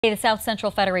The South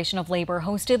Central Federation of Labor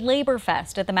hosted Labor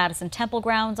Fest at the Madison Temple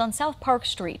grounds on South Park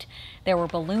Street. There were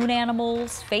balloon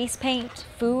animals, face paint,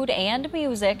 food, and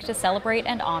music to celebrate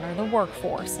and honor the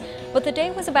workforce. But the day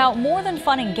was about more than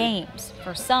fun and games.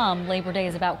 For some, Labor Day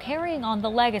is about carrying on the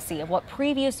legacy of what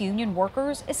previous union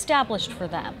workers established for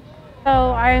them. So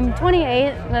I'm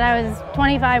 28, but I was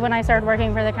 25 when I started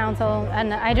working for the council,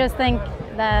 and I just think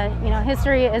that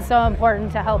history is so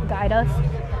important to help guide us.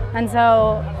 And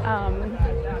so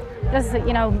just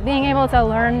being able to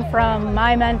learn from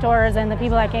my mentors and the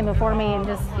people that came before me, and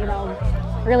just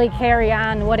really carry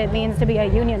on what it means to be a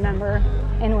union member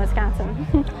in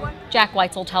Wisconsin. Jack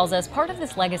Weitzel tells us part of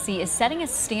this legacy is setting a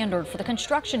standard for the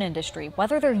construction industry,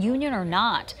 whether they're union or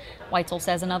not. Weitzel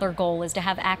says another goal is to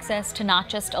have access to not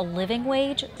just a living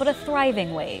wage, but a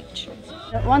thriving wage.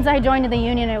 Once I joined the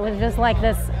union, it was just like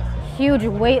this huge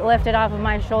weight lifted off of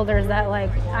my shoulders that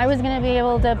I was going to be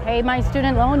able to pay my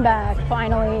student loan back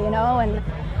finally, and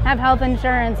have health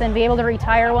insurance and be able to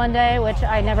retire one day, which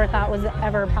I never thought was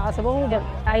ever possible.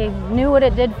 I knew what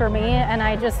it did for me, and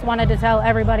I just wanted to tell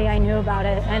everybody I knew about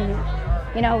it,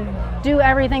 and do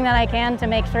everything that I can to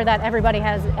make sure that everybody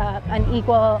has an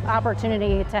equal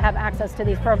opportunity to have access to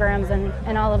these programs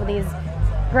and all of these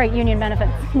great union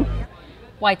benefits.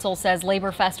 Weitzel says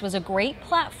Labor Fest was a great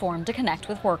platform to connect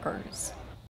with workers.